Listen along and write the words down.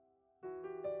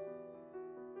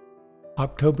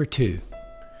October 2.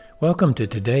 Welcome to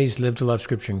today's Live to Love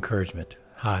Scripture Encouragement.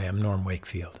 Hi, I'm Norm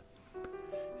Wakefield.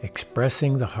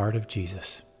 Expressing the heart of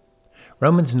Jesus.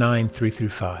 Romans 9,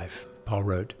 3-5. Paul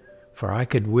wrote, "For I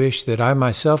could wish that I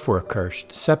myself were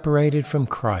accursed, separated from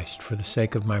Christ for the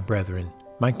sake of my brethren,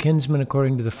 my kinsmen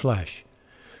according to the flesh,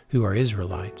 who are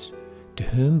Israelites, to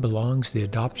whom belongs the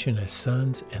adoption as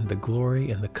sons and the glory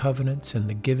and the covenants and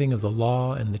the giving of the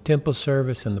law and the temple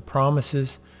service and the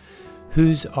promises,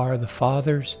 whose are the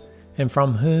fathers, and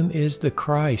from whom is the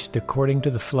Christ according to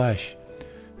the flesh,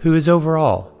 who is over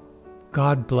all,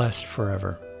 God blessed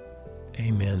forever.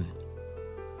 Amen."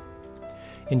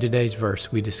 In today's verse,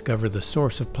 we discover the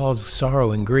source of Paul's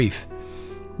sorrow and grief.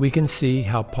 We can see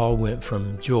how Paul went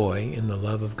from joy in the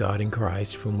love of God in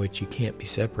Christ, from which you can't be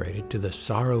separated, to the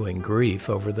sorrow and grief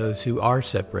over those who are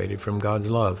separated from God's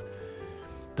love.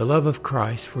 The love of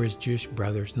Christ for his Jewish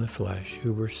brothers in the flesh,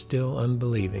 who were still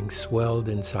unbelieving, swelled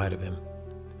inside of him.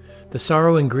 The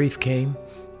sorrow and grief came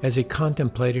as he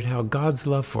contemplated how God's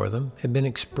love for them had been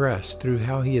expressed through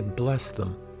how he had blessed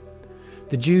them.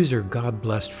 The Jews are God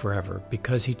blessed forever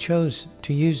because he chose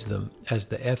to use them as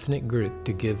the ethnic group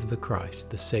to give the Christ,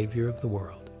 the Savior of the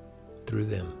world, through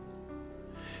them.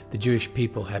 The Jewish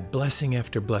people had blessing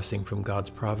after blessing from God's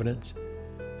providence.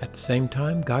 At the same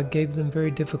time, God gave them very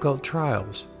difficult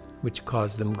trials, which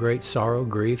caused them great sorrow,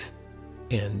 grief,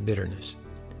 and bitterness.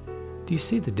 Do you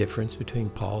see the difference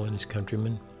between Paul and his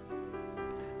countrymen?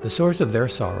 The source of their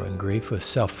sorrow and grief was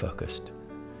self-focused.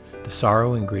 The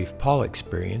sorrow and grief Paul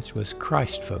experienced was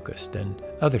Christ-focused and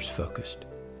others-focused.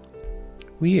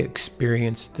 We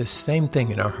experience this same thing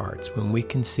in our hearts when we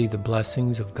can see the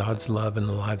blessings of God's love in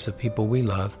the lives of people we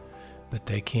love, but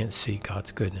they can't see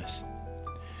God's goodness.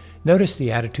 Notice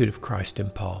the attitude of Christ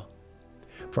in Paul.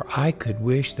 "For I could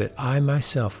wish that I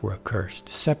myself were accursed,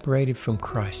 separated from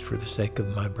Christ for the sake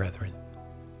of my brethren."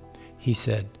 He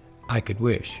said, "I could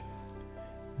wish."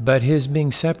 But his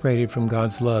being separated from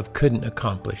God's love couldn't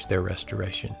accomplish their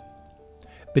restoration.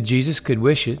 But Jesus could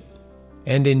wish it,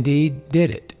 and indeed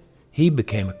did it. He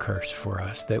became a curse for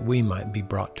us that we might be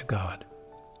brought to God.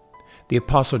 The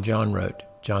Apostle John wrote,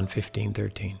 John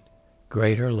 15:13,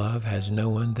 "Greater love has no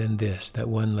one than this, that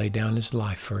one lay down his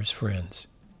life for his friends."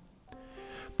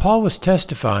 Paul was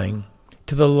testifying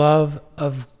to the love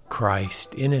of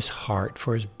Christ in his heart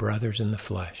for his brothers in the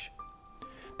flesh.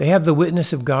 They have the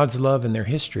witness of God's love in their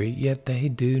history, yet they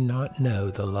do not know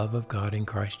the love of God in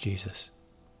Christ Jesus.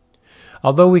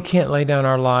 Although we can't lay down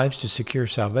our lives to secure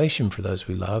salvation for those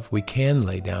we love, we can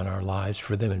lay down our lives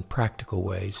for them in practical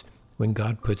ways when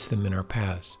God puts them in our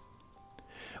paths.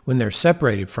 When they're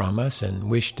separated from us and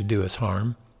wish to do us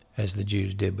harm, as the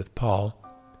Jews did with Paul,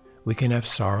 we can have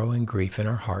sorrow and grief in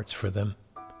our hearts for them.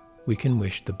 We can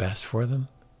wish the best for them,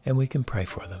 and we can pray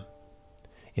for them.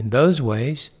 In those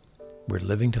ways, we're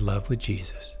living to love with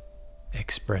Jesus,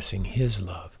 expressing his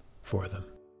love for them.